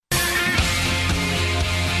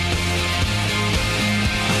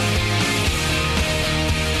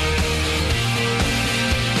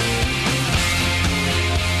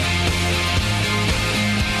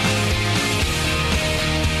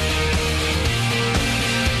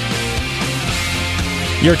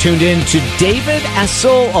You're tuned in to David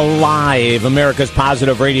Essel Alive, America's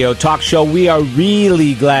Positive Radio talk show. We are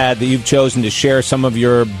really glad that you've chosen to share some of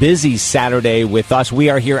your busy Saturday with us.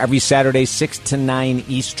 We are here every Saturday, 6 to 9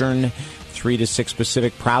 Eastern, 3 to 6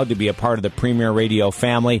 Pacific. Proud to be a part of the Premier Radio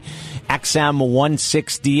family. XM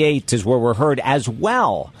 168 is where we're heard, as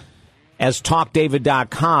well as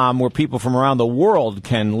TalkDavid.com, where people from around the world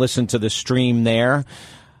can listen to the stream there.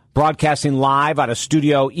 Broadcasting live out of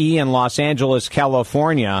Studio E in Los Angeles,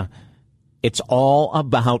 California. It's all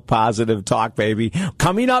about positive talk, baby.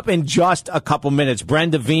 Coming up in just a couple minutes,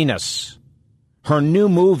 Brenda Venus, her new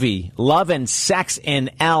movie, Love and Sex in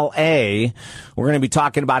L.A. We're going to be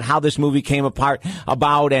talking about how this movie came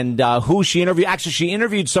about and who she interviewed. Actually, she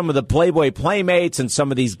interviewed some of the Playboy Playmates and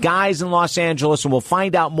some of these guys in Los Angeles, and we'll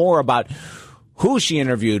find out more about who she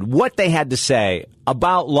interviewed, what they had to say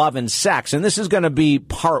about love and sex. And this is going to be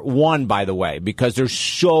part one, by the way, because there's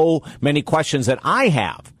so many questions that I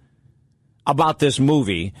have about this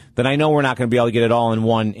movie that I know we're not going to be able to get it all in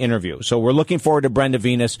one interview. So we're looking forward to Brenda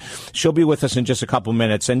Venus. She'll be with us in just a couple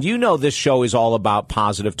minutes. And you know this show is all about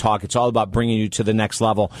positive talk. It's all about bringing you to the next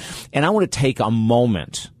level. And I want to take a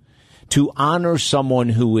moment to honor someone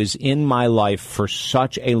who is in my life for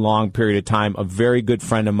such a long period of time. A very good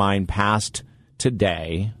friend of mine passed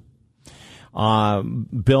today.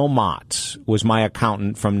 Bill Mott was my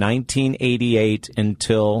accountant from 1988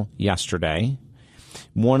 until yesterday.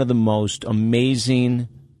 One of the most amazing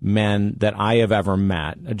men that I have ever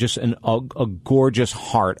met. Just a gorgeous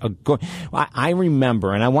heart. I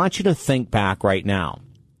remember, and I want you to think back right now.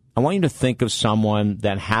 I want you to think of someone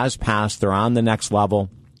that has passed, they're on the next level,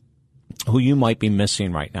 who you might be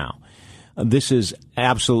missing right now. This is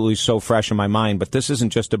absolutely so fresh in my mind, but this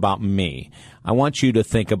isn't just about me. I want you to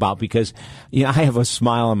think about, because I have a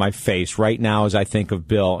smile on my face right now as I think of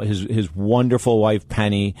Bill. His wonderful wife,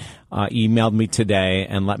 Penny, emailed me today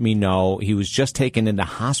and let me know he was just taken into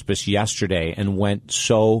hospice yesterday and went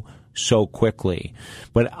so quickly.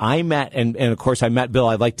 But I met, and of course I met Bill,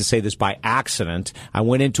 I'd like to say this by accident. I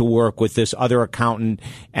went into work with this other accountant,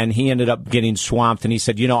 and he ended up getting swamped, and he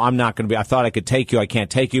said, I'm not going to be, I thought I could take you, I can't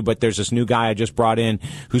take you, but there's this new guy I just brought in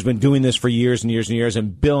who's been doing this for years and years and years,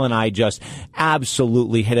 and Bill and I just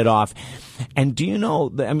absolutely hit it off. And do you know,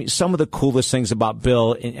 some of the coolest things about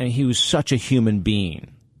Bill, and he was such a human being,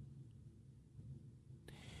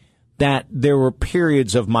 that there were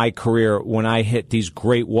periods of my career when I hit these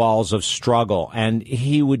great walls of struggle, and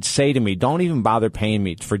he would say to me, don't even bother paying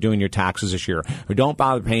me for doing your taxes this year, or don't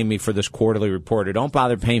bother paying me for this quarterly report, or don't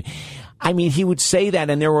bother paying. He would say that,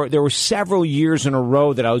 and there were several years in a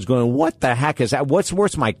row that I was going, what the heck is that?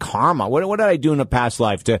 What's my karma? What did I do in a past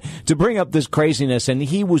life to bring up this craziness? And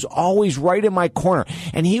he was always right in my corner.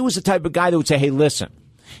 And he was the type of guy that would say, hey, listen,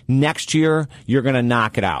 next year you're going to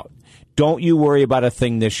knock it out. Don't you worry about a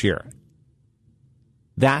thing this year.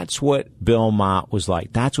 That's what Bill Mott was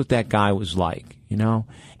like. That's what that guy was like,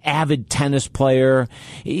 Avid tennis player.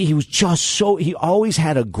 He was just he always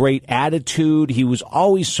had a great attitude. He was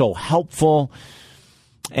always so helpful.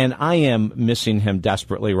 And I am missing him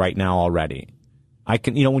desperately right now already. I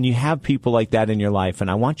can, when you have people like that in your life,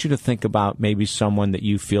 and I want you to think about maybe someone that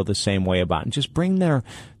you feel the same way about, and just bring their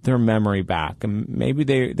memory back. And maybe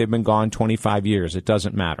they've been gone 25 years. It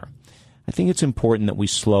doesn't matter. I think it's important that we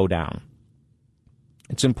slow down.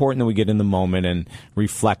 It's important that we get in the moment and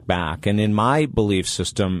reflect back. And in my belief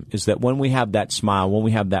system is that when we have that smile, when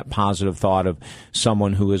we have that positive thought of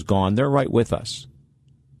someone who is gone, they're right with us.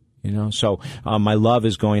 So my love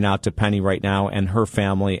is going out to Penny right now and her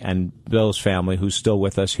family and Bill's family who's still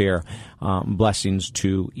with us here. Blessings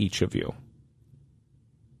to each of you.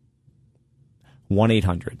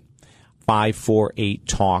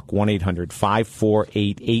 1-800-548-TALK,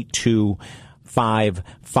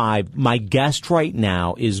 1-800-548-8255. My guest right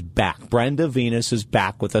now is back. Brenda Venus is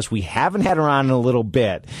back with us. We haven't had her on in a little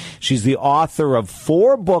bit. She's the author of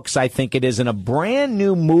 4 books, I think it is, and a brand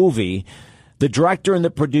new movie. The director and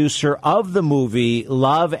the producer of the movie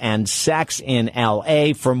Love and Sex in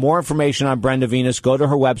L.A. For more information on Brenda Venus, go to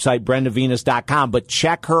her website, BrendaVenus.com. But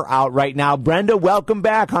check her out right now. Brenda, welcome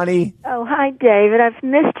back, honey. Oh, hi, David. I've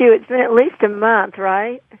missed you. It's been at least a month,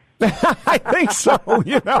 right? I think so,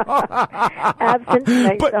 Absence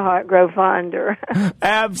makes the heart grow fonder.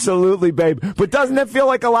 Absolutely, babe. But doesn't it feel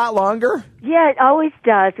like a lot longer? Yeah, it always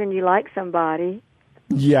does when you like somebody.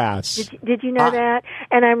 Yes. Did you know that?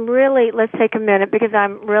 And let's take a minute, because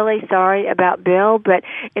I'm really sorry about Bill, but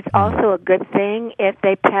it's also a good thing if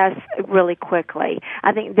they pass really quickly.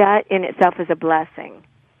 I think that in itself is a blessing.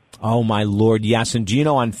 Oh, my Lord, yes. And do you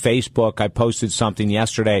know, on Facebook, I posted something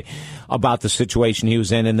yesterday about the situation he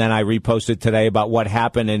was in, and then I reposted today about what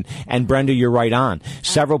happened. And Brenda, you're right on.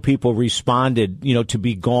 Several people responded, to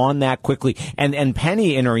be gone that quickly. And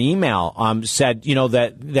Penny, in her email, said,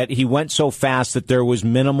 that he went so fast that there was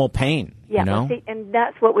minimal pain. Yeah, well, see, and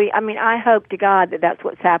that's what I hope to God that that's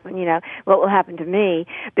what's happened, what will happen to me,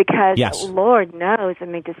 because yes. Lord knows,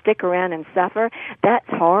 to stick around and suffer, that's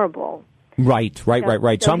horrible. Right.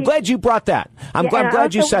 So I'm glad you brought that. I'm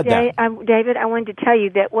glad you said that. David, I wanted to tell you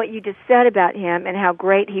that what you just said about him and how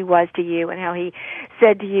great he was to you and how he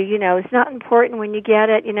said to you, it's not important when you get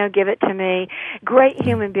it, give it to me. Great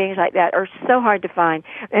human beings like that are so hard to find.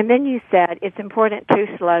 And then you said it's important to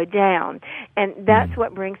slow down. And that's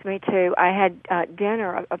what brings me to, I had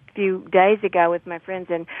dinner a few days ago with my friends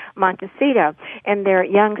in Montecito, and their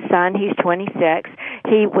young son, he's 26,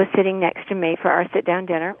 he was sitting next to me for our sit-down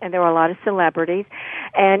dinner, and there were a lot of celebrities,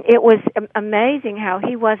 and it was amazing how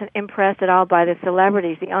he wasn't impressed at all by the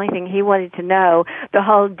celebrities. The only thing he wanted to know the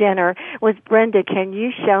whole dinner was, Brenda, can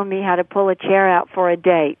you show me how to pull a chair out for a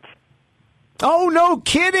date? Oh, no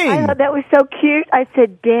kidding! I thought that was so cute. I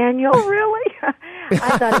said, Daniel, really?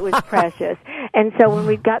 I thought it was precious. And so when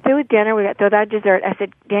we got through with dinner, we got through with our dessert, I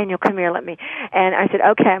said, Daniel, come here, let me. And I said,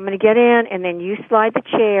 okay, I'm going to get in, and then you slide the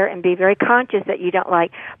chair and be very conscious that you don't,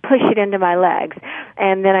 push it into my legs.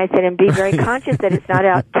 And then I said, and be very conscious that it's not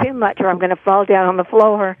out too much or I'm going to fall down on the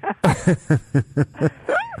floor.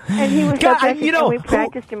 And he was so precious, and we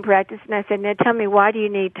practiced, and I said, now tell me, why do you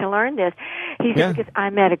need to learn this? He said, because I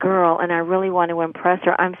met a girl, and I really want to impress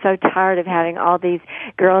her. I'm so tired of having all these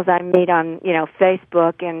girls I meet on,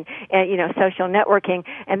 Facebook and social networking,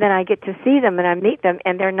 and then I get to see them, and I meet them,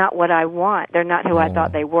 and they're not what I want. They're not who I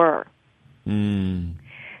thought they were. So,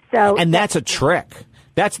 and that's a trick.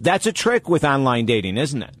 That's a trick with online dating,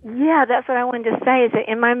 isn't it? Yeah, that's what I wanted to say, is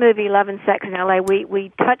that in my movie Love and Sex in L.A.,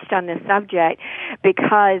 we touched on this subject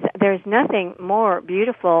because there's nothing more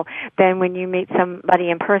beautiful than when you meet somebody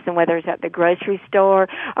in person, whether it's at the grocery store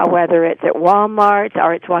or whether it's at Walmart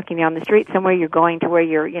or it's walking down the street somewhere you're going to where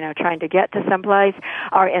you're, trying to get to someplace,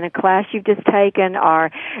 or in a class you've just taken,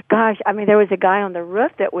 or, gosh, there was a guy on the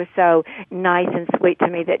roof that was so nice and sweet to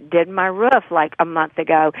me that did my roof a month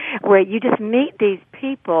ago, where you just meet these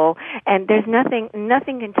people, and there's nothing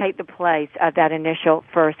can take the place of that initial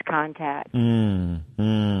first contact.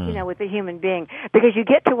 With a human being, because you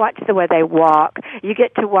get to watch the way they walk, you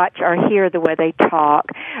get to watch or hear the way they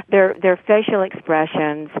talk, their facial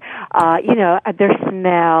expressions, their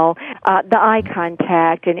smell, the eye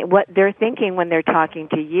contact, and what they're thinking when they're talking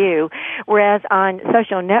to you. Whereas on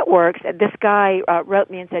social networks, this guy wrote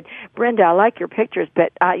me and said, Brenda, I like your pictures,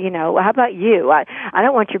 but how about you? I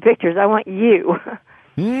don't want your pictures, I want you.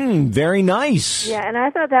 Very nice. Yeah, and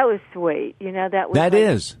I thought that was sweet. That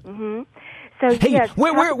is. Mm-hmm. So, hey, yes,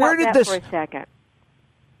 where did this? For a second.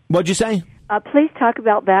 What'd you say? Please talk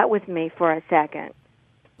about that with me for a second.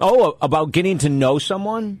 Oh, about getting to know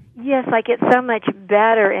someone? Yes, it's so much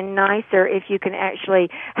better and nicer if you can actually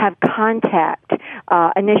have contact,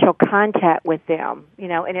 initial contact with them,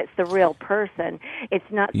 and it's the real person. It's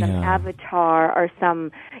not some avatar or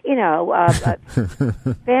some,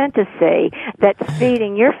 fantasy that's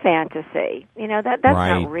feeding your fantasy. That's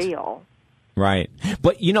not real. Right.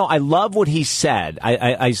 But, I love what he said.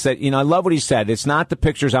 I said, I love what he said. It's not the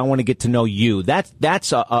pictures. I want to get to know you.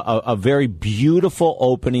 That's a very beautiful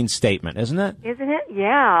opening statement, isn't it? Isn't it?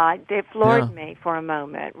 Yeah. It floored me for a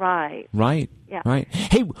moment. Right. Right. Yeah. Right.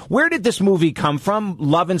 Hey, where did this movie come from?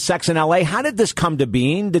 Love and Sex in L.A. How did this come to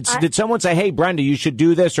being? Did someone say, hey, Brenda, you should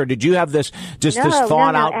do this? Or did you have this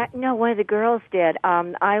thought out? No, one of the girls did.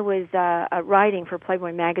 I was writing for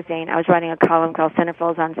Playboy magazine. I was writing a column called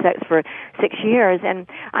Centerfolds on Sex for 6 years, and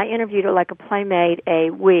I interviewed a playmate a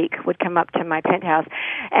week, would come up to my penthouse.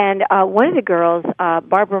 And one of the girls,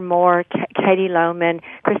 Barbara Moore, Katie Lohman,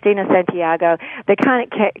 Christina Santiago,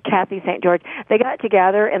 Kathy St. George, they got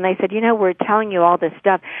together and they said, we're telling you all this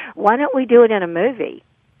stuff. Why don't we do it in a movie?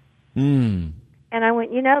 And I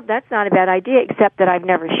went, that's not a bad idea, except that I've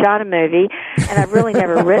never shot a movie, and I've really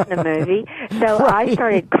never written a movie. So I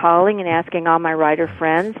started calling and asking all my writer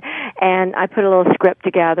friends, and I put a little script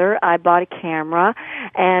together. I bought a camera,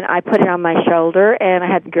 and I put it on my shoulder, and I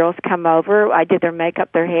had the girls come over. I did their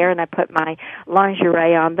makeup, their hair, and I put my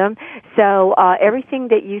lingerie on them. So everything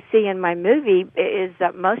that you see in my movie is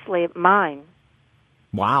mostly mine.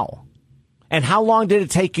 Wow. And how long did it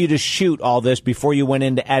take you to shoot all this before you went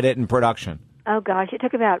into edit and production? Oh, gosh, it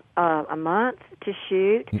took about a month to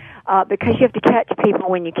shoot because you have to catch people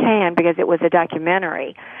when you can because it was a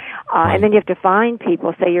documentary. Right. And then you have to find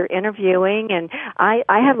people. So you're interviewing, and I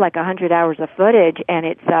have like 100 hours of footage, and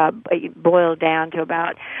it's boiled down to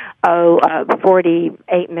about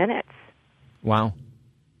 48 minutes. Wow.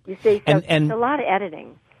 You see, so and it's a lot of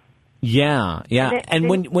editing. Yeah, yeah. And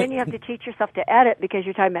then you have to teach yourself to edit because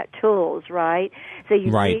you're talking about tools, right? So you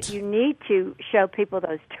need to show people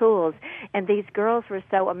those tools. And these girls were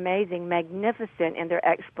so amazing, magnificent in their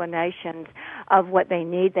explanations of what they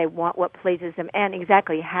need, they want, what pleases them, and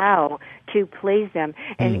exactly how to please them.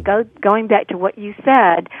 And going back to what you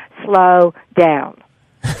said, slow down.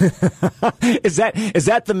 Is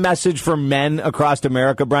that the message for men across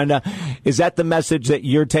America, Brenda? Is that the message that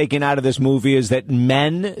you're taking out of this movie, is that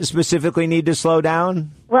men specifically need to slow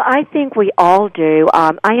down? Well, I think we all do.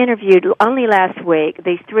 I interviewed only last week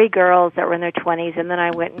these 3 girls that were in their 20s, and then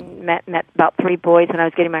I went and met about 3 boys when I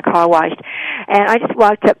was getting my car washed. And I just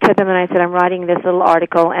walked up to them and I said, I'm writing this little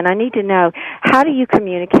article, and I need to know, how do you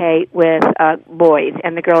communicate with boys?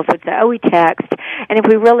 And the girls would say, we text, and if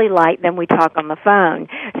we really like them, we talk on the phone.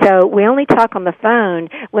 So we only talk on the phone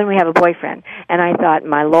when we have a boyfriend. And I thought,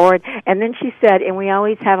 my Lord. And then she said, and we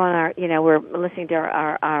always have on our, we're listening to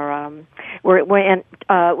our we're in,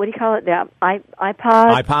 what do you call it, the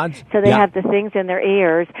iPods? iPods? So they have the things in their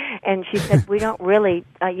ears. And she said, we don't really,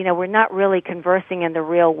 we're not really conversing in the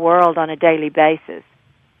real world on a daily basis.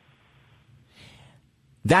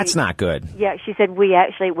 That's not good. Yeah, she said,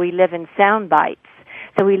 we live in sound bites.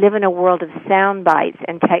 So we live in a world of sound bites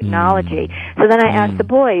and technology. So then I asked the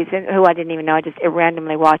boys, and who I didn't even know, I just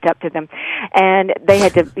randomly walked up to them, and they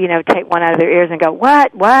had to, take one out of their ears and go,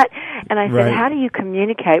 what? And I said, how do you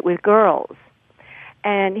communicate with girls?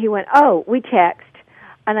 And he went, we text.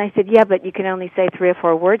 And I said, yeah, but you can only say 3 or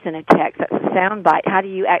 4 words in a text. That's a sound bite. How do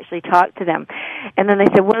you actually talk to them? And then they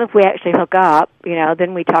said, well, if we actually hook up,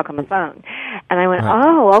 then we talk on the phone. And I went,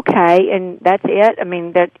 okay, and that's it? I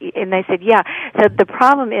mean, and they said, yeah. So the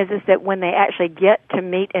problem is that when they actually get to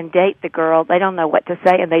meet and date the girl, they don't know what to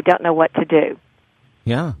say and they don't know what to do.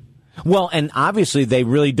 Yeah. Well, and obviously they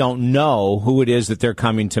really don't know who it is that they're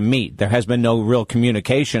coming to meet. There has been no real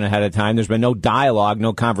communication ahead of time. There's been no dialogue,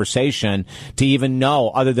 no conversation to even know,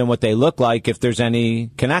 other than what they look like, if there's any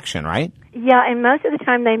connection, right? Yeah, and most of the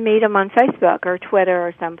time they meet them on Facebook or Twitter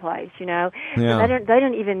or someplace, Yeah. They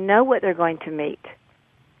don't even know what they're going to meet.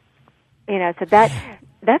 So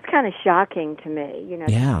that's kind of shocking to me,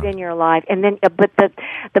 Yeah. in your life. And then, but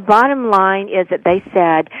the bottom line is that they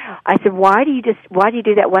said, I said, why do you do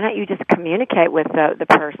that? Why don't you just communicate with the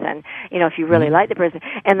person, if you really like the person?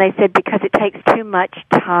 And they said, because it takes too much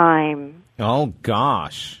time. Oh,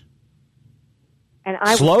 gosh. And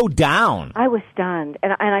slow down. I was stunned.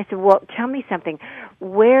 And I said, well, tell me something.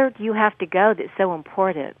 Where do you have to go that's so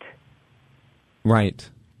important? Right.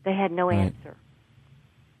 They had no answer.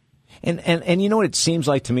 And you know what it seems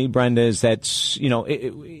like to me, Brenda, is that,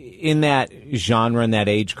 in that genre, in that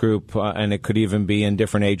age group, and it could even be in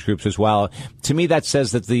different age groups as well, to me that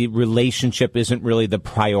says that the relationship isn't really the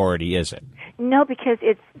priority, is it? No, because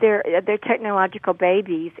they're technological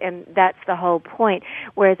babies, and that's the whole point.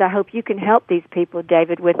 Whereas I hope you can help these people,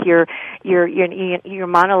 David, with your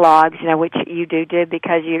monologues, which you do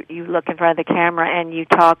because you look in front of the camera and you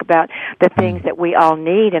talk about the things that we all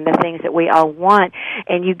need and the things that we all want,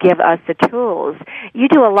 and you give us the tools. You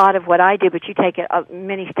do a lot of what I do, but you take it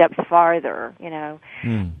many steps farther,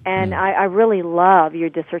 And I really love your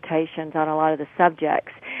dissertations on a lot of the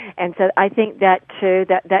subjects. And so I think that, too,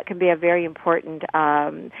 that can be a very important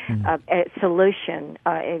solution,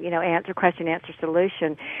 answer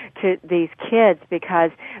solution to these kids,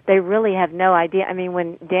 because they really have no idea. I mean,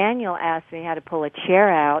 when Daniel asked me how to pull a chair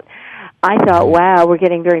out, I thought, wow, we're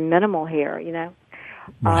getting very minimal here,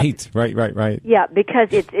 Right. Yeah, because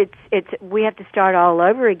it's we have to start all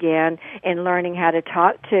over again in learning how to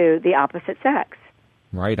talk to the opposite sex.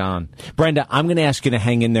 Right on. Brenda, I'm going to ask you to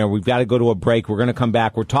hang in there. We've got to go to a break. We're going to come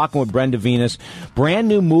back. We're talking with Brenda Venus. Brand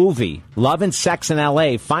new movie, Love and Sex in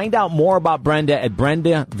L.A. Find out more about Brenda at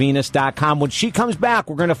BrendaVenus.com. When she comes back,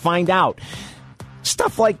 we're going to find out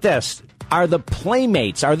stuff like this. Are the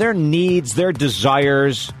playmates, are their needs, their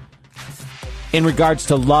desires in regards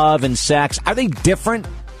to love and sex, are they different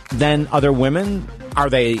than other women? Are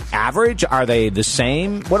they average? Are they the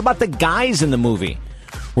same? What about the guys in the movie?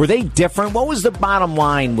 Were they different? What was the bottom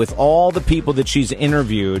line with all the people that she's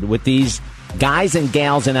interviewed with these guys and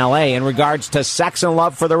gals in L.A. in regards to sex and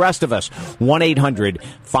love for the rest of us?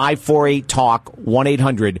 1-800-548-TALK,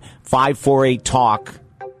 1-800-548-TALK.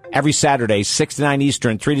 every Saturday, 6 to 9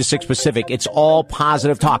 Eastern, 3 to 6 Pacific. It's all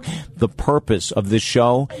positive talk. The purpose of this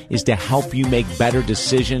show is to help you make better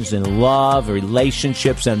decisions in love,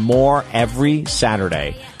 relationships, and more every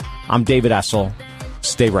Saturday. I'm David Essel.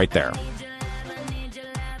 Stay right there.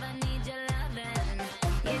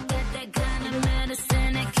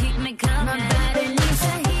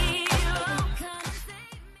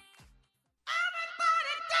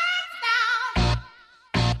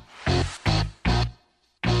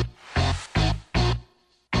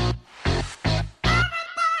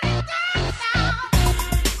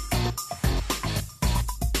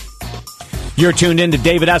 You're tuned in to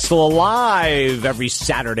David Essel Live every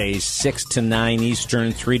Saturday, 6 to 9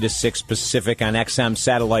 Eastern, 3 to 6 Pacific on XM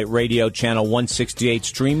Satellite Radio, Channel 168,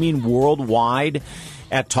 streaming worldwide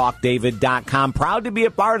at TalkDavid.com. Proud to be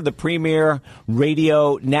a part of the Premier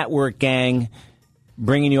Radio Network gang,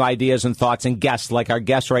 bringing you ideas and thoughts and guests like our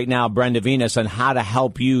guest right now, Brenda Venus, on how to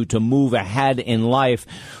help you to move ahead in life.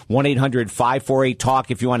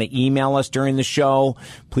 1-800-548-TALK. If you want to email us during the show,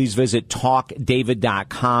 please visit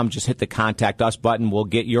TalkDavid.com. Just hit the Contact Us button. We'll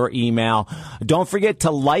get your email. Don't forget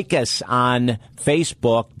to like us on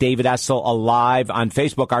Facebook, David Essel Alive on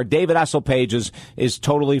Facebook. Our David Essel page is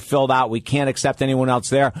totally filled out. We can't accept anyone else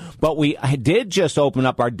there. But we did just open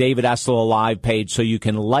up our David Essel Alive page, so you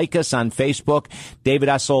can like us on Facebook, David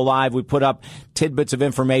Essel Alive. We put up tidbits of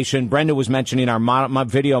information. Brenda was mentioning our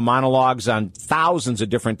video monologues on thousands of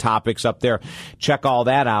different topics up there. Check all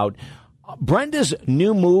that out. Brenda's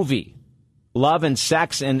new movie, Love and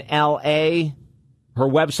Sex in L.A., her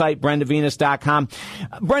website, BrendaVenus.com.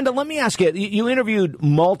 Brenda, let me ask you, you interviewed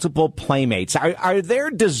multiple playmates. Are there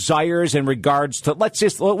desires in regards to,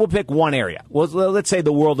 we'll pick one area. Well, let's say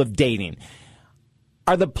the world of dating.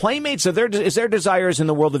 Are the playmates, is their desires in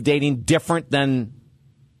the world of dating different than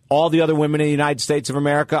all the other women in the United States of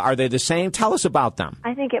America? Are they the same? Tell us about them.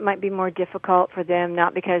 I think it might be more difficult for them,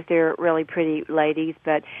 not because they're really pretty ladies,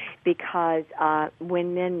 but because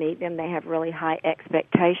when men meet them, they have really high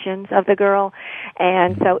expectations of the girl.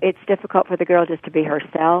 And so it's difficult for the girl just to be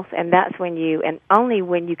herself. And that's when and only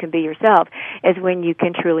when you can be yourself is when you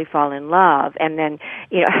can truly fall in love and then,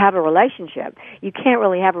 have a relationship. You can't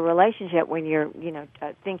really have a relationship when you're,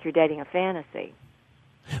 think you're dating a fantasy.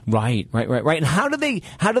 Right. And how do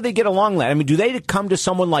they get along that? I mean, do they come to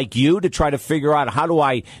someone like you to try to figure out how do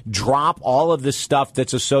I drop all of this stuff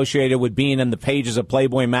that's associated with being in the pages of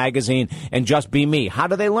Playboy magazine and just be me? How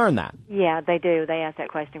do they learn that? Yeah, they do. They ask that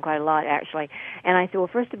question quite a lot, actually. And I said, well,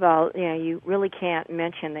 first of all, you really can't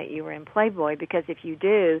mention that you were in Playboy, because if you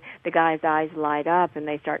do, the guy's eyes light up and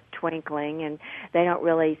they start twinkling, and they don't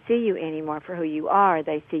really see you anymore for who you are.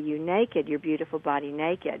 They see you naked, your beautiful body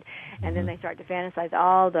naked. And then they start to fantasize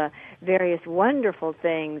all the various wonderful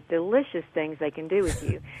things, delicious things they can do with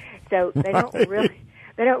you. So they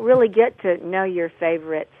don't really get to know your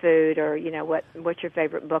favorite food, or what's your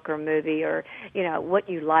favorite book or movie, or what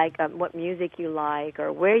you like, what music you like,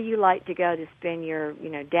 or where you like to go to spend your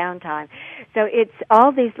downtime. So it's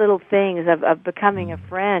all these little things of becoming a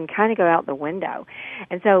friend kind of go out the window.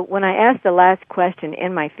 And so when I asked the last question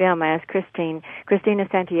in my film, I asked Christina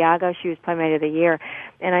Santiago, she was Playmate of the Year,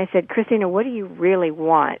 and I said, Christina, what do you really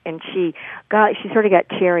want? And she sort of got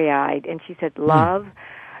teary-eyed, and she said, love.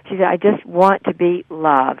 She said, I just want to be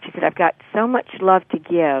loved. She said, I've got so much love to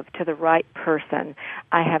give to the right person.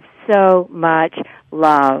 I have so much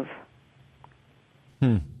love.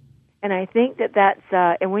 And I think that's,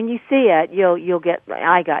 and when you see it, you'll get,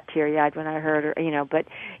 I got teary-eyed when I heard her, but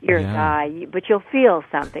you're a guy, but you'll feel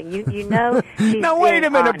something. You know. Now, wait a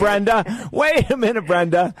minute, Brenda. Wait a minute,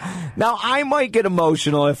 Brenda. Now, I might get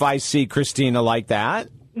emotional if I see Christina like that.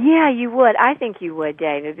 Yeah, you would. I think you would,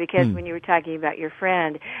 David, because when you were talking about your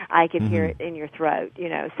friend, I could hear it in your throat,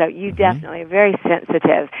 So you definitely are very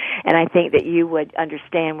sensitive, and I think that you would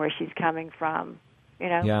understand where she's coming from.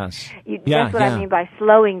 Yes. That's what I mean by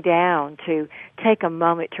slowing down, to take a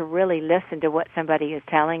moment to really listen to what somebody is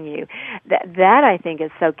telling you. That I think is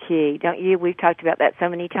so key, don't you? We've talked about that so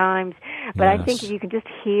many times. But I think if you can just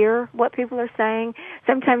hear what people are saying,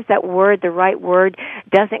 sometimes that word, the right word,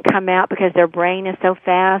 doesn't come out because their brain is so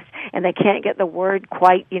fast and they can't get the word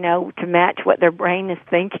quite, to match what their brain is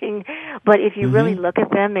thinking. But if you really look at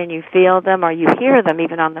them and you feel them, or you hear them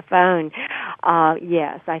even on the phone,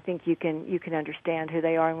 yes, I think you can understand who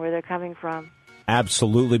they are and where they're coming from.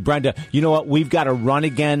 Absolutely. Brenda, you know what? We've got to run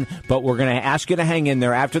again, but we're going to ask you to hang in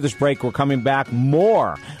there. After this break, we're coming back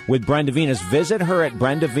more with Brenda Venus. Visit her at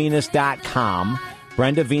BrendaVenus.com.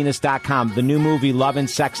 BrendaVenus.com. The new movie, Love and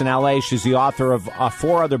Sex in L.A. She's the author of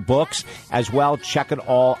 4 other books as well. Check it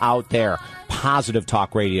all out there. positive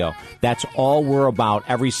talk radio. That's all we're about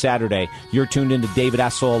every Saturday. You're tuned into David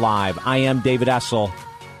Essel Live. I am David Essel.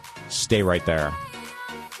 Stay right there.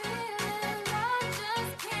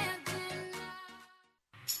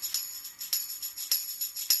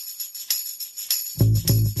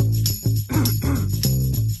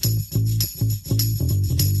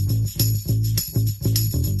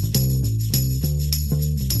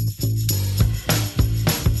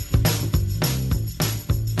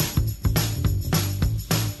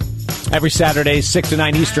 Every Saturday, 6 to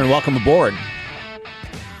 9 Eastern. Welcome aboard.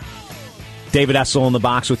 David Essel in the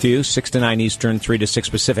box with you, 6 to 9 Eastern, 3 to 6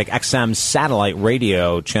 Pacific. XM Satellite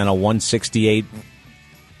Radio, channel 168.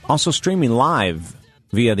 Also streaming live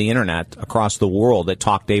via the internet across the world at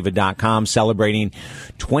TalkDavid.com, celebrating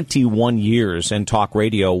 21 years in talk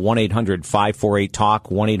radio. 1-800-548-TALK,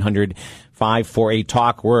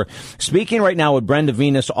 1-800-548-TALK. We're speaking right now with Brenda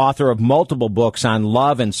Venus, author of multiple books on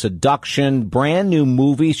love and seduction, brand new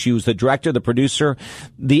movie. She was the director, the producer,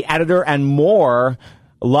 the editor, and more.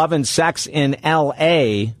 Love and Sex in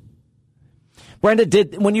L.A.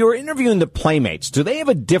 Brenda, when you were interviewing the Playmates, do they have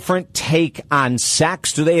a different take on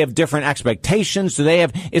sex? Do they have different expectations?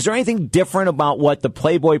 Is there anything different about what the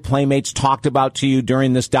Playboy Playmates talked about to you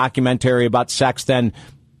during this documentary about sex than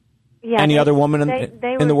any other woman in the world?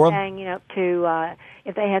 They were saying,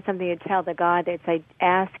 if they had something to tell the guy, they'd say,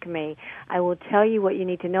 ask me. I will tell you what you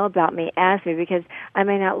need to know about me. Ask me, because I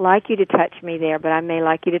may not like you to touch me there, but I may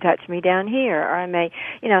like you to touch me down here. Or I may,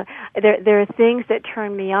 there are things that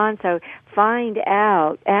turn me on. So find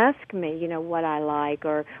out, ask me, what I like,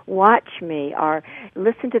 or watch me, or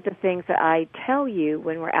listen to the things that I tell you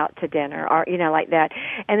when we're out to dinner, or, like that.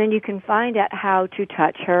 And then you can find out how to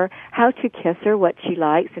touch her, how to kiss her, what she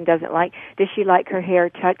likes and doesn't like. Does she like her hair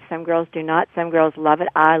touched? Some girls do not. Some girls love it.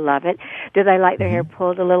 I love it. Do they like their hair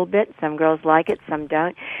pulled a little bit? Some girls like it. Some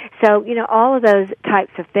don't. So, all of those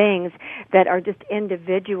types of things that are just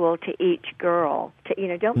individual to each girl.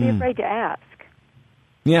 Don't be afraid to ask.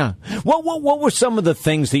 Yeah. What were some of the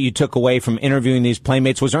things that you took away from interviewing these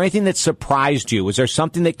Playmates? Was there anything that surprised you? Was there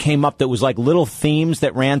something that came up that was like little themes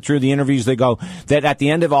that ran through the interviews that at the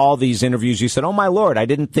end of all these interviews you said, oh my Lord, I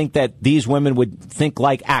didn't think that these women would think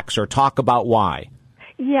like X or talk about Y?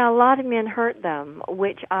 Yeah, a lot of men hurt them,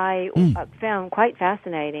 which I found quite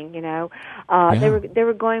fascinating. They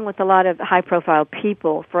were going with a lot of high-profile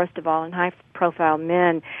people, first of all, and high-profile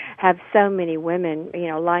men have so many women,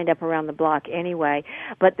 lined up around the block anyway.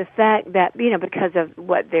 But the fact that, because of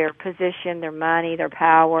what their position, their money, their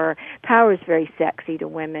power is very sexy to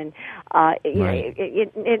women. Right.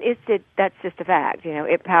 That's just a fact.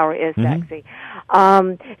 Power is sexy.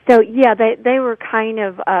 So yeah, they were kind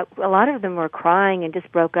of a lot of them were crying and just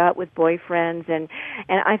broke up with boyfriends, and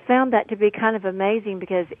I found that to be kind of amazing,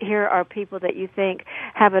 because here are people that you think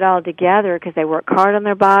have it all together because they work hard on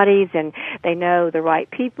their bodies and they know the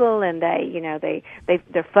right people, and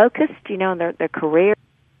they're focused, on their career.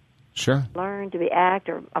 Sure. Learn to be act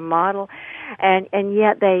or a model, and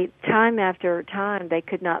yet they time after time they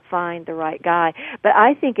could not find the right guy. But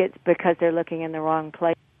I think it's because they're looking in the wrong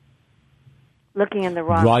place,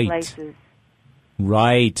 places.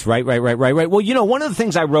 Right. Well, one of the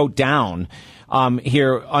things I wrote down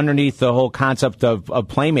here underneath the whole concept of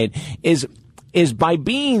Playmate is by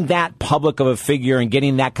being that public of a figure and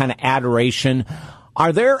getting that kind of adoration,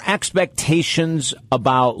 are there expectations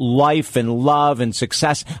about life and love and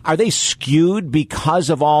success? Are they skewed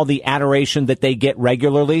because of all the adoration that they get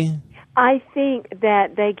regularly? I think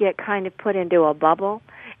that they get kind of put into a bubble.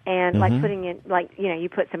 And you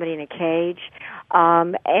put somebody in a cage,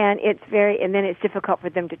 and then it's difficult for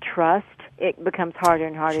them to trust. It becomes harder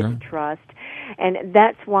and harder to trust. And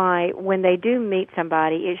that's why when they do meet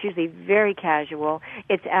somebody, it's usually very casual.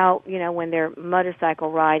 It's out, when they're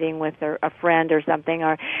motorcycle riding with a friend or something,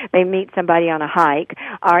 or they meet somebody on a hike,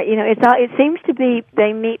 or, it seems to be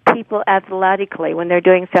they meet people athletically when they're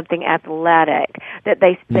doing something athletic that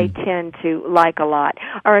they tend to like a lot,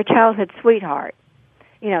 or a childhood sweetheart.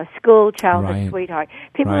 School childhood sweetheart.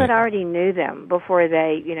 People that already knew them before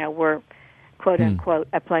they, were quote unquote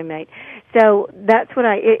a playmate. So that's what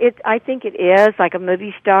I think it is, like a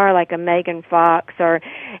movie star, like a Megan Fox or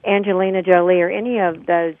Angelina Jolie or any of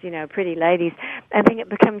those, pretty ladies. I think it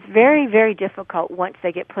becomes very, very difficult once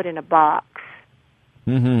they get put in a box.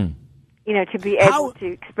 Mm-hmm. To be able to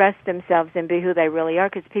express themselves and be who they really are,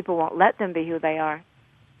 because people won't let them be who they are.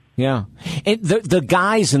 Yeah. And the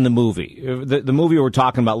guys in the movie, the movie we're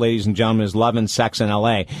talking about, ladies and gentlemen, is Love and Sex in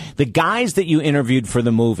L.A. The guys that you interviewed for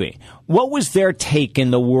the movie, what was their take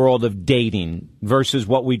in the world of dating versus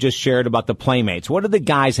what we just shared about the Playmates? What do the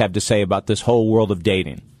guys have to say about this whole world of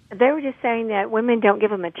dating? They were just saying that women don't give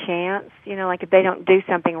them a chance. You know, like if they don't do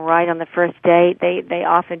something right on the first date, they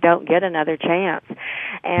often don't get another chance.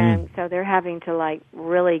 And so they're having to like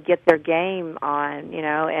really get their game on, you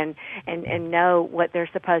know, and know what they're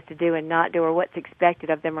supposed to do and not do, or what's expected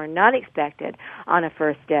of them or not expected on a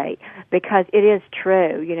first date. Because it is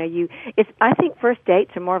true, you know, I think first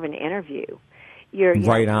dates are more of an interview. You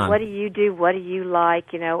right know, on. What do you do? What do you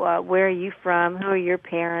like? You know, where are you from? Who are your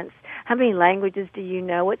parents? How many languages do you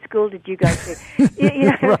know? What school did you go to?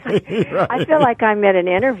 You know, right. I feel like I'm at an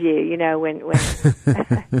interview. You know, when well,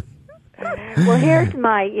 here's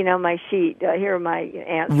my my sheet. Here are my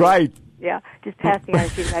answers. Right. Yeah, just passing on a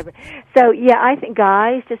sheet of paper. So, yeah, I think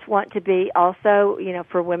guys just want to be also, you know,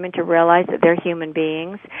 for women to realize that they're human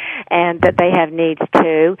beings and that they have needs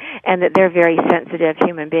too, and that they're very sensitive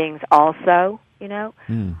human beings also, you know.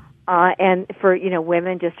 And for, you know,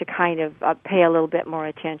 women just to kind of pay a little bit more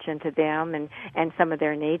attention to them and some of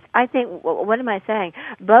their needs. I think, what am I saying?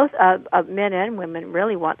 Both men and women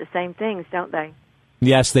really want the same things, don't they?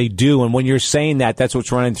 Yes, they do. And when you're saying that, that's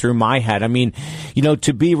what's running through my head. I mean, you know,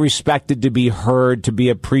 to be respected, to be heard, to be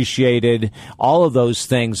appreciated, all of those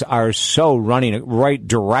things are so running right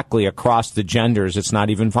directly across the genders. It's not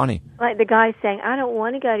even funny. Like the guy saying, I don't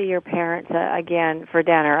want to go to your parents again for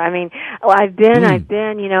dinner. I mean, I've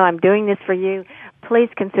been, you know, I'm doing this for you. Please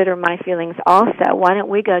consider my feelings also. Why don't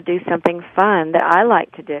we go do something fun that I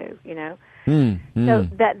like to do, you know? So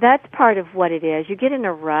that's part of what it is. You get in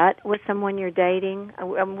a rut with someone you're dating.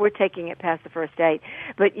 We're taking it past the first date,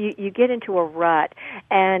 but you get into a rut,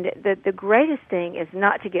 and the greatest thing is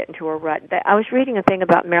not to get into a rut. I was reading a thing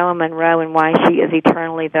about Marilyn Monroe and why she is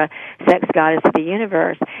eternally the sex goddess of the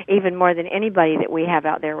universe, even more than anybody that we have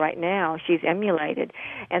out there right now. She's emulated,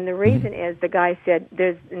 and the reason is the guy said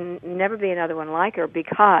there's never be another one like her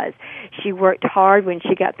because she worked hard. When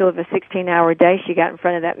she got through with a 16-hour day, she got in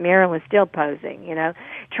front of that mirror and was still posing, you know,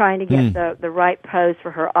 trying to get the right pose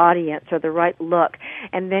for her audience or the right look.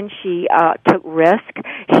 And then she took risk.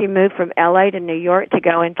 She moved from L.A. to New York to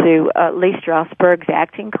go into Lee Strasberg's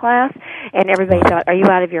acting class, and everybody thought, are you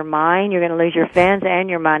out of your mind? You're going to lose your fans and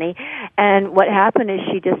your money. And what happened is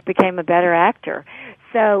she just became a better actor.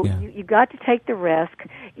 So you got to take the risk.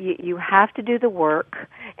 You have to do the work,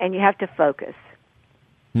 and you have to focus.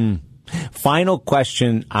 Final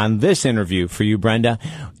question on this interview for you, Brenda.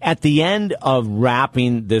 At the end of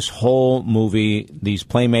wrapping this whole movie, these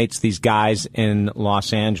playmates, these guys in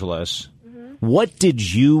Los Angeles, what did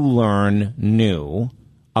you learn new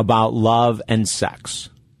about love and sex?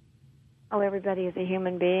 Oh, everybody is a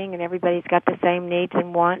human being, and everybody's got the same needs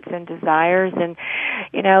and wants and desires, and,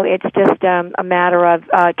 you know, it's just a matter of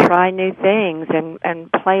try new things and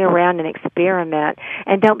play around and experiment,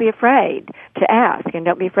 and don't be afraid to ask, and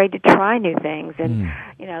don't be afraid to try new things, and,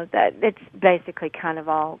 you know, that it's basically kind of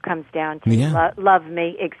all comes down to love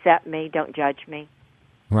me, accept me, don't judge me.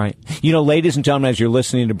 Right. You know, ladies and gentlemen, as you're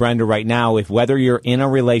listening to Brenda right now, if whether you're in a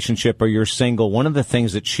relationship or you're single, one of the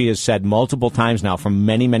things that she has said multiple times now from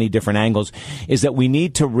many, many different angles is that we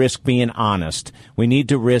need to risk being honest. We need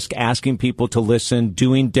to risk asking people to listen,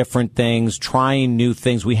 doing different things, trying new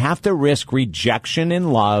things. We have to risk rejection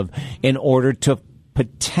in love in order to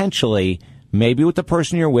potentially, maybe with the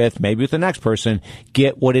person you're with, maybe with the next person,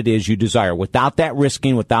 get what it is you desire. Without that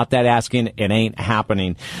risking, without that asking, it ain't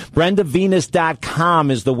happening.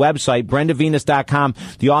 BrendaVenus.com is the website. BrendaVenus.com,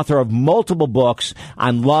 the author of multiple books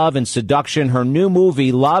on love and seduction. Her new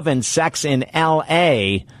movie, Love and Sex in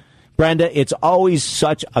L.A. Brenda, it's always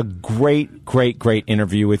such a great, great, great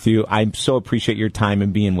interview with you. I so appreciate your time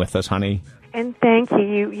and being with us, honey. And thank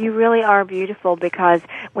you. You really are beautiful, because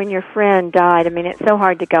when your friend died, I mean, it's so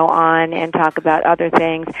hard to go on and talk about other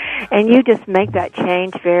things. And you just make that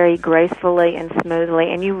change very gracefully and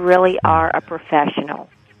smoothly, and you really are a professional.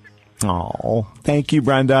 Oh, thank you,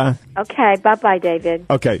 Brenda. Okay, bye-bye, David.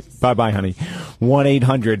 Okay, bye-bye, honey.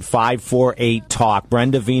 1-800-548-TALK,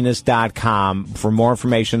 BrendaVenus.com for more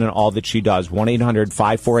information on all that she does.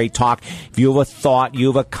 1-800-548-TALK. If you have a thought, you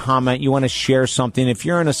have a comment, you want to share something, if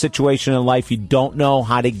you're in a situation in life you don't know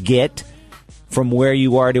how to get from where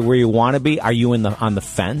you are to where you want to be, are you on the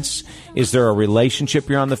fence? Is there a relationship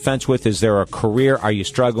you're on the fence with? Is there a career? Are you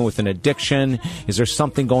struggling with an addiction? Is there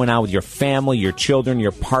something going on with your family, your children,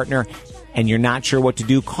 your partner, and you're not sure what to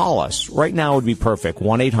do? Call us. Right now would be perfect.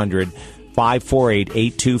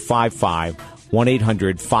 1-800-548-8255.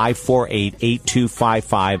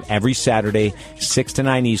 1-800-548-8255. Every Saturday, 6 to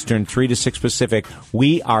 9 Eastern, 3 to 6 Pacific.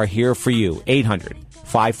 We are here for you.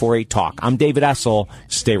 800-548-TALK. I'm David Essel.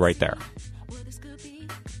 Stay right there.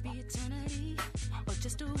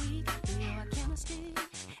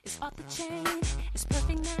 It's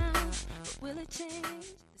perfect now, but will it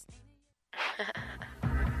change?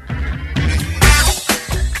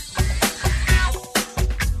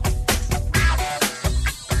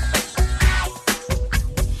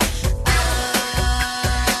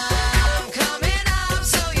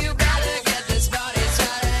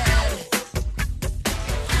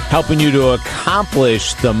 helping you to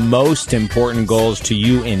accomplish the most important goals to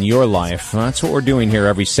you in your life. That's what we're doing here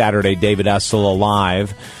every Saturday, David Essel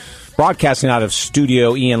Alive, broadcasting out of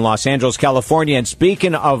Studio E in Los Angeles, California. And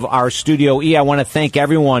speaking of our Studio E, I want to thank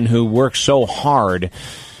everyone who works so hard.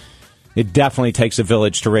 It definitely takes a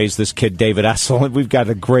village to raise this kid, David Essel. We've got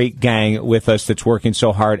a great gang with us that's working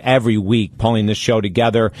so hard every week, pulling this show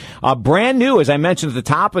together. Brand new, as I mentioned at the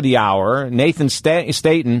top of the hour, Nathan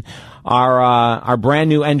Staten, our brand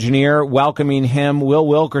new engineer, welcoming him. Will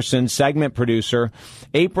Wilkerson, segment producer.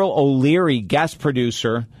 April O'Leary, guest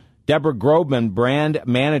producer. Deborah Grobman, brand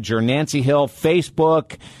manager. Nancy Hill,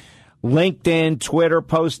 Facebook, LinkedIn, Twitter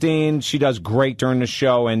posting. She does great during the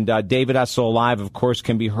show. And David Essel Live, of course,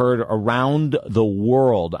 can be heard around the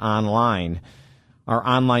world online. Our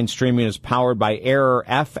online streaming is powered by Error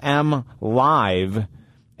FM Live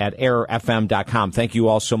at errorfm.com. Thank you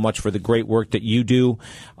all so much for the great work that you do.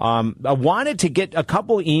 I wanted to get a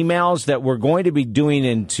couple emails that we're going to be doing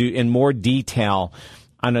in more detail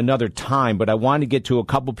on another time, but I want to get to a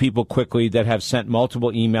couple people quickly that have sent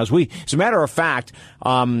multiple emails. As a matter of fact,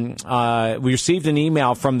 we received an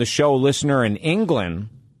email from the show listener in England,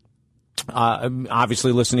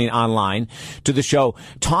 obviously listening online to the show,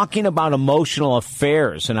 talking about emotional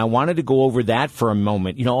affairs. And I wanted to go over that for a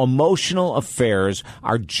moment. You know, emotional affairs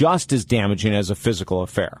are just as damaging as a physical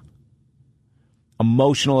affair.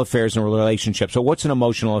 Emotional affairs in a relationship. So what's an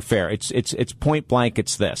emotional affair? It's point blank.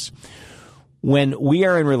 It's this. When we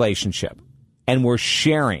are in relationship and we're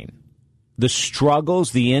sharing the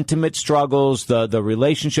struggles, the intimate struggles, the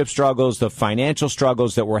relationship struggles, the financial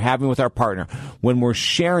struggles that we're having with our partner, when we're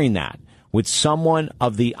sharing that with someone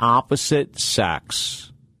of the opposite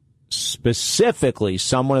sex, specifically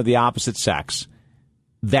someone of the opposite sex,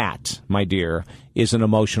 that, my dear, is an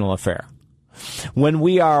emotional affair. When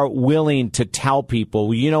we are willing to tell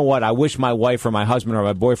people, you know what, I wish my wife or my husband or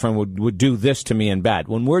my boyfriend would do this to me in bed.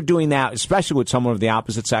 When we're doing that, especially with someone of the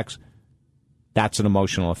opposite sex, that's an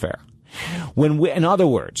emotional affair. In other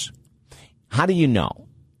words, how do you know?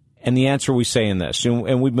 And the answer we say in this,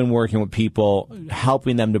 and we've been working with people,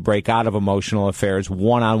 helping them to break out of emotional affairs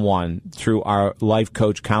one-on-one through our life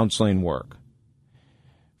coach counseling work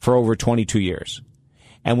for over 22 years.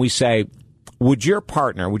 And we say, would your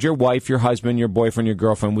partner, would your wife, your husband, your boyfriend, your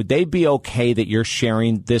girlfriend, would they be okay that you're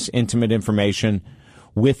sharing this intimate information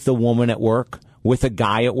with the woman at work, with a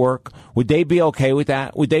guy at work? Would they be okay with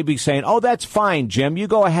that? Would they be saying, oh, that's fine, Jim. You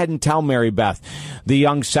go ahead and tell Mary Beth, the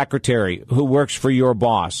young secretary who works for your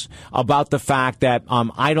boss, about the fact that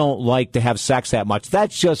I don't like to have sex that much.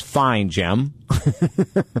 That's just fine, Jim.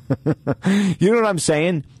 You know what I'm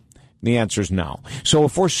saying? The answer is no. So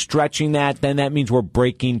if we're stretching that, then that means we're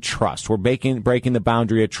breaking trust. We're breaking the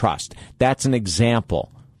boundary of trust. That's an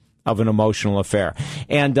example of an emotional affair.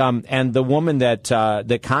 And the woman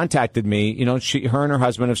that contacted me, you know, her and her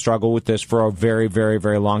husband have struggled with this for a very, very,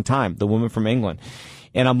 very long time. The woman from England.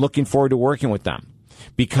 And I'm looking forward to working with them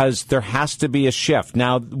because there has to be a shift.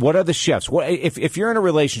 Now, what are the shifts? If you're in a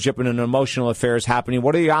relationship and an emotional affair is happening,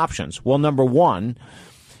 what are the options? Well, number one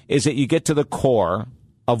is that you get to the core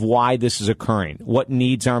of why this is occurring. What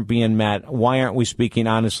needs aren't being met? Why aren't we speaking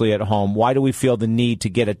honestly at home? Why do we feel the need to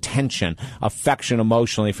get attention, affection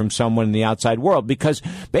emotionally from someone in the outside world? Because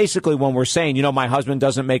basically when we're saying, you know, my husband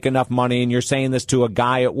doesn't make enough money, and you're saying this to a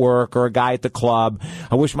guy at work or a guy at the club,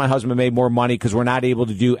 I wish my husband made more money because we're not able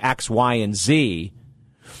to do X, Y, and Z.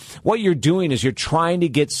 What you're doing is you're trying to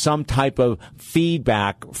get some type of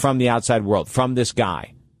feedback from the outside world, from this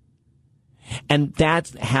guy. And that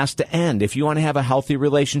has to end. If you want to have a healthy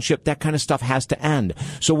relationship, that kind of stuff has to end.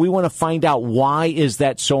 So we want to find out, why is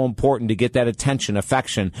that so important to get that attention,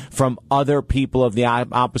 affection from other people of the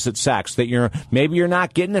opposite sex, that maybe you're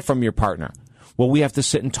not getting it from your partner? Well, we have to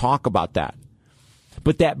sit and talk about that.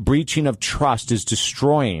 But that breaching of trust is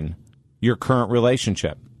destroying your current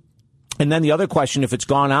relationship. And then the other question, if it's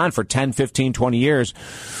gone on for 10, 15, 20 years,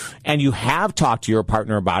 and you have talked to your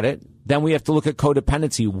partner about it, then we have to look at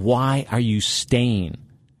codependency. Why are you staying?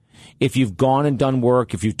 If you've gone and done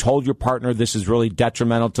work, if you've told your partner this is really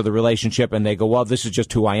detrimental to the relationship, and they go, well, this is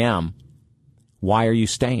just who I am, why are you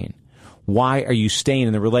staying? Why are you staying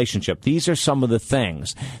in the relationship? These are some of the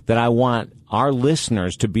things that I want our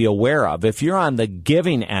listeners to be aware of. If you're on the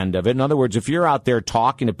giving end of it, in other words, if you're out there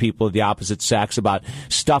talking to people of the opposite sex about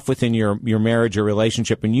stuff within your marriage or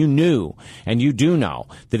relationship, and you knew, and you do know,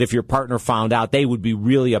 that if your partner found out, they would be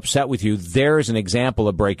really upset with you, there's an example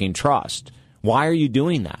of breaking trust. Why are you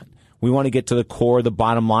doing that? We want to get to the core, the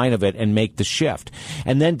bottom line of it, and make the shift.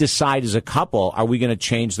 And then decide as a couple, are we going to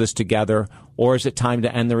change this together, or is it time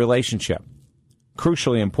to end the relationship?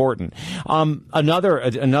 Crucially important.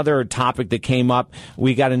 Another topic that came up,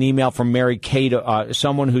 we got an email from Mary Kate,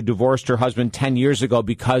 someone who divorced her husband 10 years ago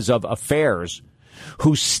because of affairs,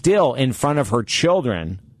 who still, in front of her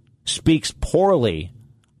children, speaks poorly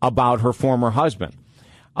about her former husband,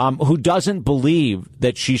 who doesn't believe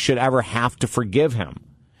that she should ever have to forgive him.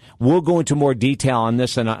 We'll go into more detail on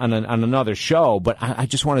this on another show, but I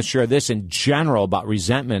just want to share this in general about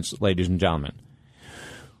resentments, ladies and gentlemen.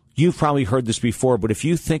 You've probably heard this before, but if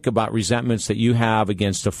you think about resentments that you have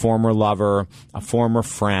against a former lover, a former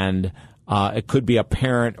friend, it could be a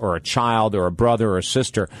parent or a child or a brother or a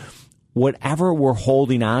sister, whatever we're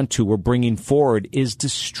holding on to, we're bringing forward, is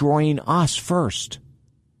destroying us first.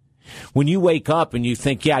 When you wake up and you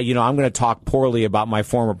think, I'm going to talk poorly about my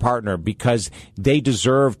former partner because they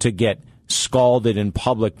deserve to get scalded in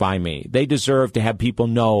public by me. They deserve to have people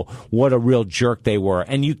know what a real jerk they were.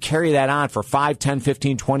 And you carry that on for 5, 10,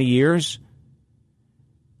 15, 20 years.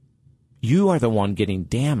 You are the one getting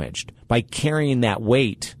damaged by carrying that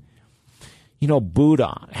weight.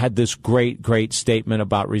 Buddha had this great statement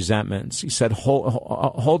about resentments. He said,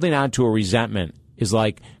 holding on to a resentment is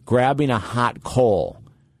like grabbing a hot coal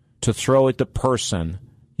to throw at the person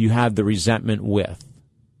you have the resentment with.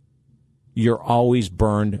 You're always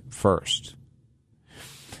burned first.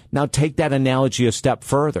 Now take that analogy a step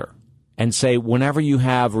further and say, whenever you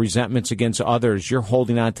have resentments against others, you're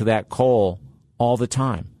holding on to that coal all the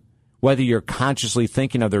time. Whether you're consciously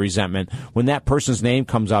thinking of the resentment, when that person's name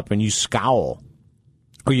comes up and you scowl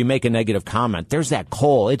or you make a negative comment, there's that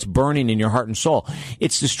coal. It's burning in your heart and soul.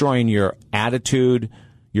 It's destroying your attitude,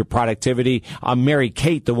 your productivity. Mary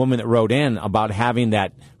Kate, the woman that wrote in about having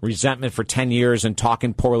that resentment for 10 years and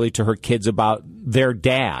talking poorly to her kids about their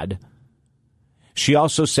dad, she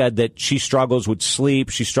also said that she struggles with sleep.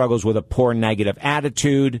 She struggles with a poor negative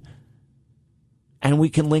attitude. And we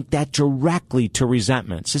can link that directly to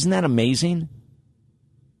resentments. Isn't that amazing?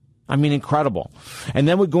 I mean, incredible. And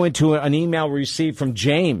then we go into an email we received from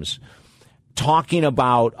James talking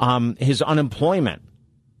about his unemployment.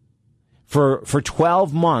 For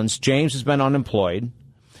 12 months, James has been unemployed,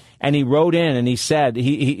 and he wrote in and he said,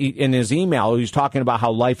 he in his email, he was talking about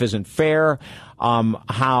how life isn't fair,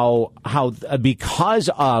 how because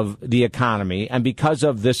of the economy and because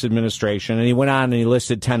of this administration, and he went on and he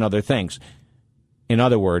listed 10 other things. In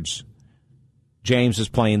other words, James is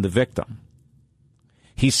playing the victim.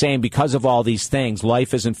 He's saying because of all these things,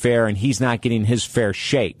 life isn't fair and he's not getting his fair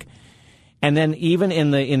shake. And then even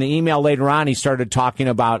in the email later on, he started talking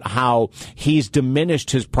about how he's diminished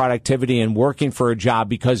his productivity in working for a job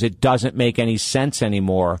because it doesn't make any sense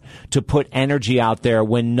anymore to put energy out there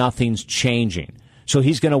when nothing's changing. So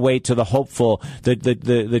he's going to wait to the hopeful,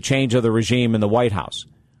 the change of the regime in the White House.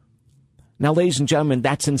 Now, ladies and gentlemen,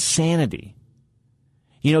 that's insanity.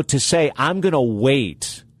 To say, I'm going to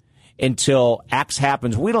wait until X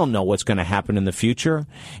happens. We don't know what's going to happen in the future.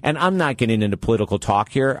 And I'm not getting into political talk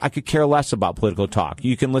here. I could care less about political talk.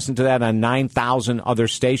 You can listen to that on 9,000 other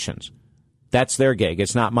stations. That's their gig.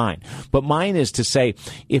 It's not mine. But mine is to say,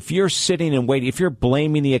 if you're sitting and waiting, if you're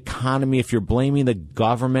blaming the economy, if you're blaming the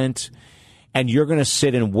government, and you're going to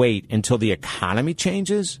sit and wait until the economy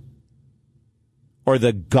changes or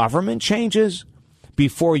the government changes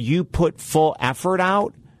before you put full effort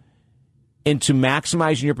out into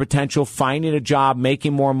maximizing your potential, finding a job,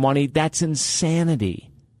 making more money, that's insanity.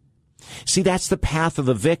 See, that's the path of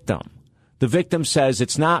the victim. The victim says,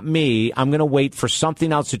 it's not me. I'm going to wait for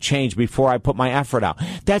something else to change before I put my effort out.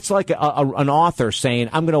 That's like an author saying,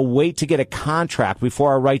 I'm going to wait to get a contract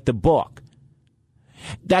before I write the book.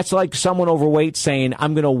 That's like someone overweight saying,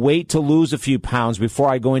 I'm going to wait to lose a few pounds before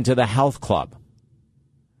I go into the health club.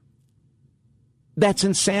 That's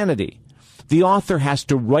insanity. The author has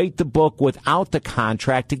to write the book without the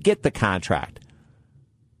contract to get the contract.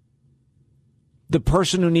 The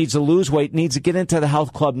person who needs to lose weight needs to get into the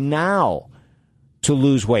health club now to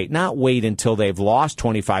lose weight, not wait until they've lost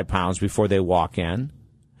 25 pounds before they walk in.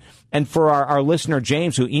 And for our listener,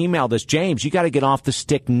 James, who emailed us, James, you got to get off the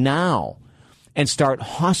stick now and start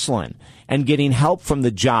hustling and getting help from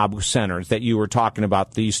the job centers that you were talking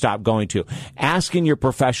about that you stopped going to. Asking your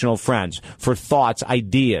professional friends for thoughts,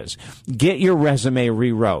 ideas. Get your resume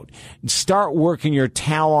rewrote. Start working your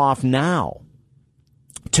tail off now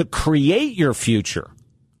to create your future.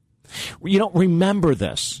 Remember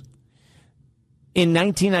this. In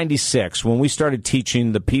 1996, when we started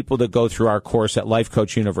teaching the people that go through our course at Life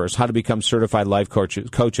Coach Universe how to become certified life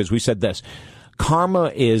coaches, we said this.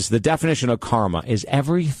 The definition of karma is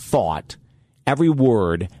every thought, every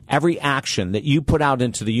word, every action that you put out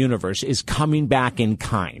into the universe is coming back in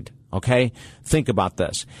kind. Okay? Think about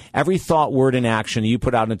this. Every thought, word, and action you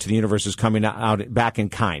put out into the universe is coming out back in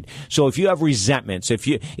kind. So if you have resentments, if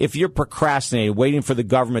you're procrastinating, waiting for the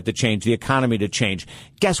government to change, the economy to change,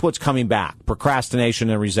 guess what's coming back? Procrastination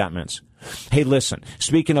and resentments. Hey, listen,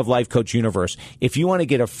 speaking of Life Coach Universe, if you want to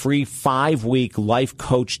get a free 5-week Life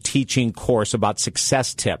Coach teaching course about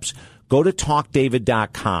success tips, go to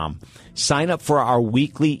talkdavid.com, sign up for our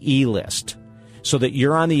weekly e-list so that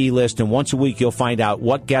you're on the e-list, and once a week you'll find out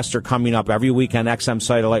what guests are coming up every week on XM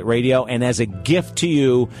Satellite Radio, and as a gift to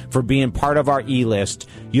you for being part of our e-list,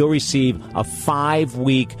 you'll receive a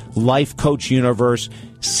 5-week Life Coach Universe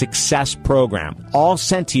success program, all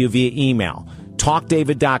sent to you via email.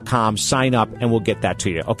 TalkDavid.com, sign up, and we'll get that to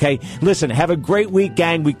you, okay? Listen, have a great week,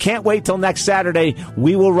 gang. We can't wait till next Saturday.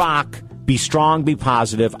 We will rock. Be strong, be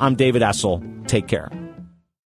positive. I'm David Essel. Take care.